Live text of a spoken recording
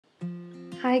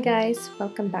Hi guys,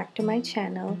 welcome back to my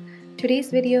channel. Today's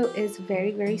video is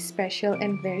very special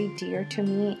and very dear to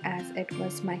me as it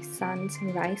was my son's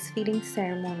rice feeding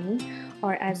ceremony,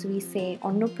 or as we say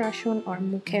Onnoprashon or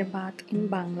Mukherbhaat in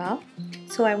Bangla.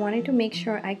 So I wanted to make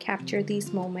sure I capture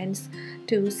these moments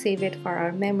to save it for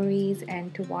our memories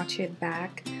and to watch it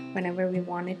back whenever we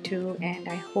wanted to, and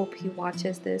I hope he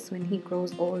watches this when he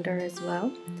grows older as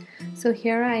well. So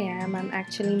here I am, I'm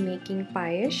actually making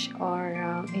payesh, or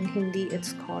in Hindi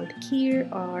it's called kheer,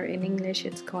 or in English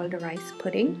it's called a rice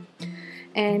pudding.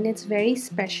 And it's very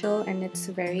special and it's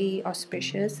very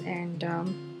auspicious, and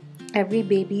every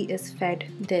baby is fed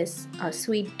this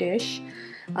sweet dish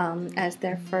as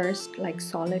their first like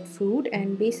solid food,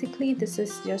 and basically this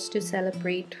is just to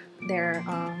celebrate their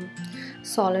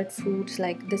solid foods.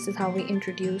 Like, this is how we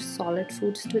introduce solid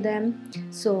foods to them,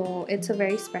 so it's a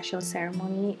very special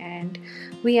ceremony, and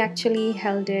we actually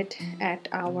held it at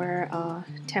our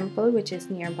temple which is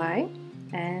nearby,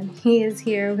 and he is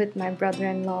here with my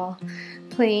brother-in-law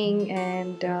playing,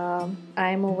 and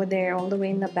I'm over there all the way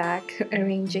in the back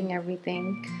arranging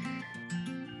everything.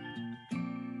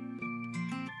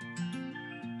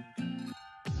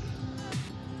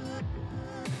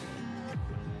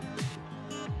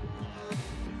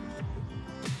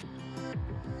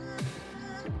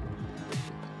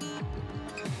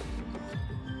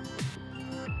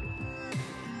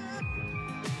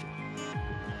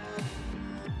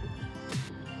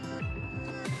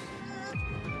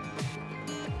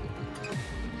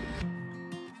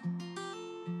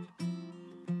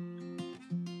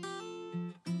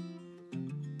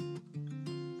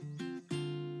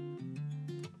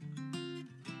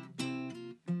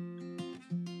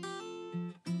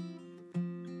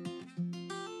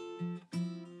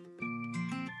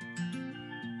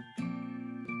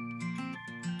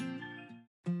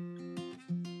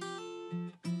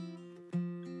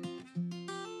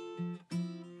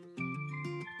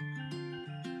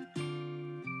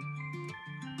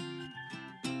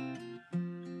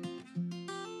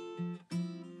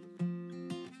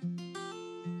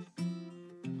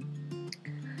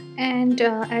 And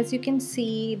as you can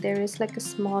see, there is like a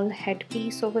small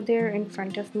headpiece over there in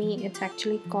front of me. It's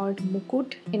actually called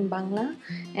mukut in Bangla,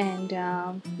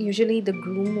 and usually the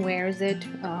groom wears it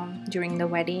during the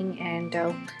wedding, and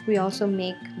we also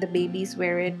make the babies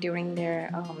wear it during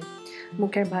their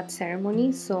Mukherbhaat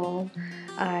ceremony. So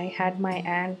I had my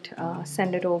aunt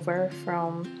send it over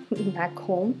from back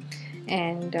home,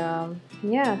 and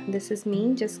yeah, this is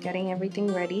me just getting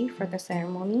everything ready for the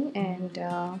ceremony and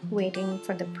waiting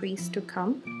for the priest to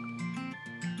come.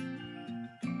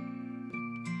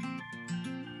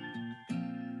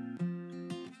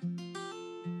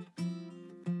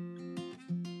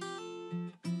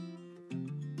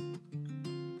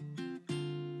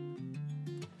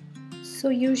 So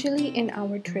usually in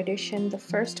our tradition, the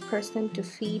first person to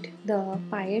feed the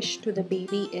payesh to the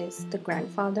baby is the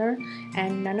grandfather,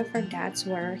 and none of our dads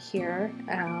were here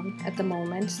at the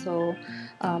moment. So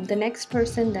the next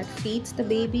person that feeds the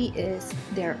baby is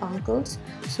their uncles.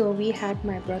 So we had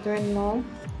my brother-in-law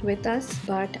with us,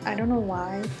 but I don't know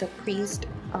why the priest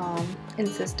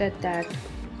insisted that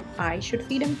I should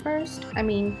feed him first. I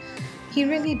mean, he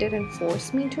really didn't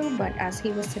force me to, but as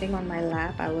he was sitting on my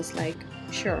lap, I was like,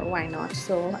 sure, why not?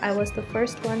 So I was the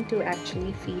first one to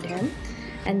actually feed him,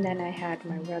 and then I had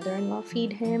my brother-in-law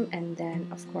feed him, and then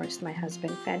of course my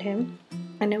husband fed him.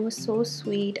 And it was so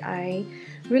sweet. I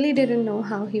really didn't know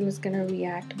how he was gonna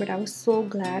react, but I was so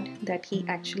glad that he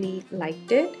actually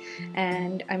liked it.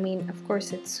 And I mean, of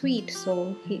course it's sweet,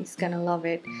 so he's gonna love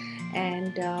it.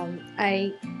 And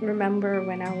I remember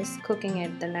when I was cooking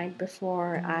it the night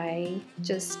before, I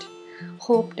just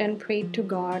hoped and prayed to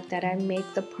God that I make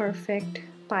the perfect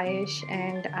payesh,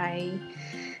 and I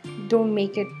don't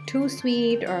make it too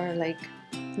sweet or like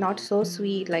not so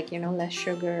sweet, like, you know, less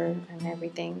sugar and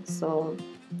everything. So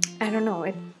I don't know,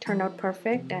 it turned out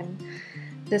perfect, and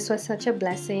this was such a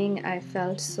blessing. I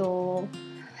felt so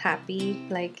happy,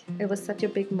 like it was such a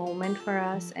big moment for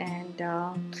us, and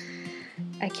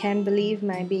I can't believe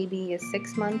my baby is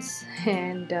 6 months,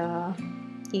 and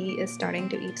he is starting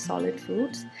to eat solid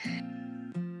foods.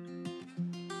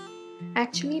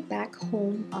 Actually, back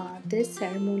home, this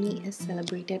ceremony is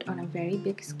celebrated on a very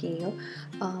big scale.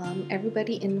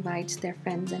 Everybody invites their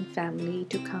friends and family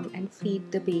to come and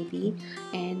feed the baby,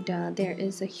 and there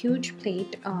is a huge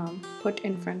plate put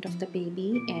in front of the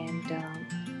baby, and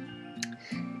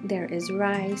there is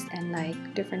rice and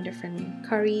like different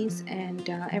curries, and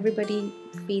everybody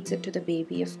feeds it to the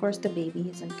baby. Of course the baby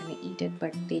isn't gonna eat it,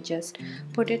 but they just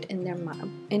put it in their mouth,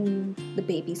 in the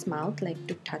baby's mouth, like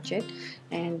to touch it,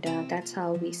 and that's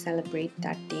how we celebrate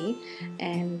that day.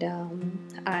 And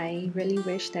I really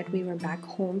wish that we were back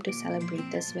home to celebrate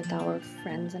this with our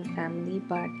friends and family,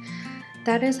 but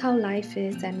that is how life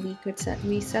is, and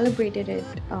we celebrated it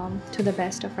to the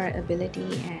best of our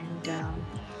ability, and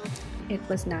it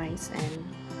was nice, and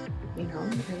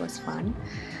it was fun.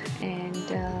 And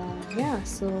yeah,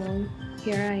 so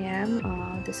here I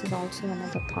am. This is also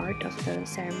another part of the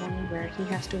ceremony where he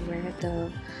has to wear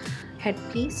the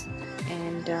headpiece,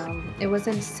 and it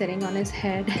wasn't sitting on his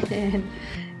head and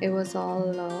it was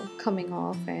all coming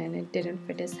off, and it didn't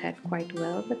fit his head quite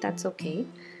well, but that's okay.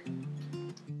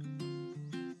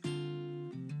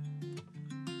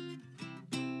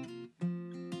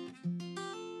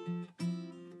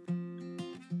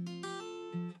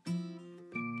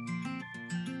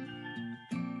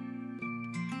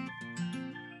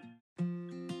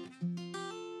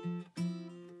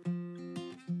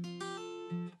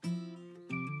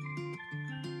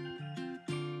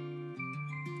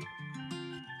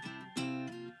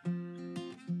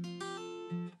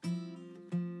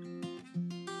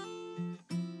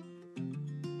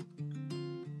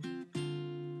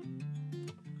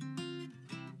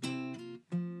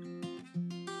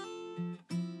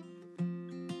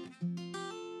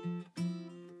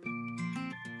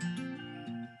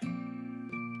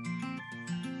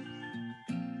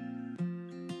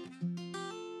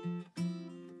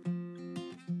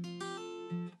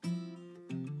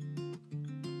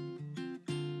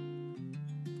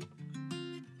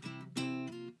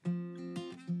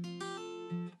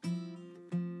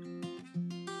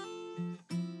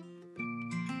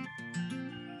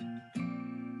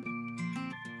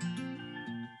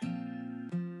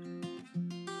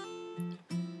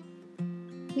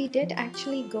 We did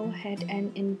actually go ahead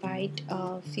and invite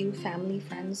a few family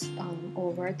friends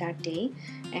over that day,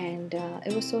 and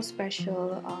it was so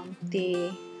special.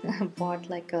 They bought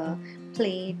like a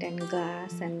plate and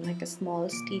glass and like a small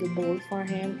steel bowl for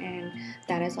him, and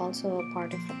that is also a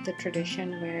part of the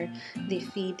tradition where they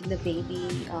feed the baby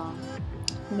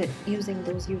with using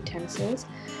those utensils.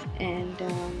 And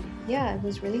yeah, it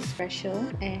was really special,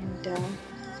 and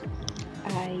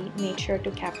I made sure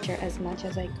to capture as much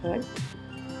as I could.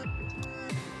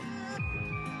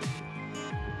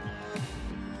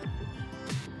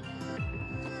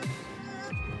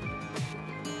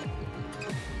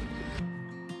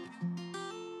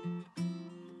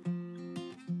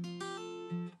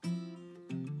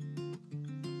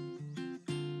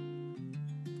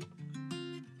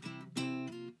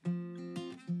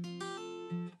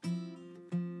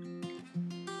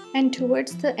 And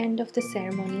towards the end of the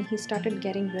ceremony, he started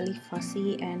getting really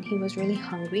fussy, and he was really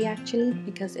hungry actually,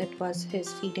 because it was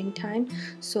his feeding time.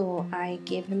 So I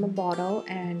gave him a bottle,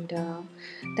 and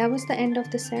that was the end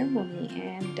of the ceremony.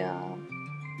 And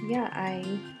yeah, I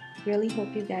really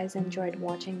hope you guys enjoyed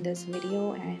watching this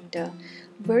video and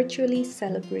virtually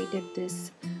celebrated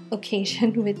this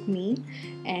occasion with me.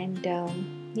 And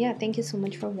yeah, thank you so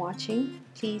much for watching.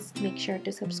 Please make sure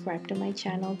to subscribe to my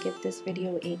channel, give this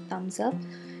video a thumbs up,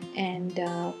 and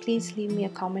please leave me a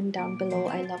comment down below.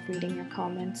 I love reading your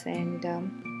comments, and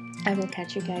I will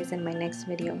catch you guys in my next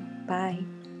video. Bye.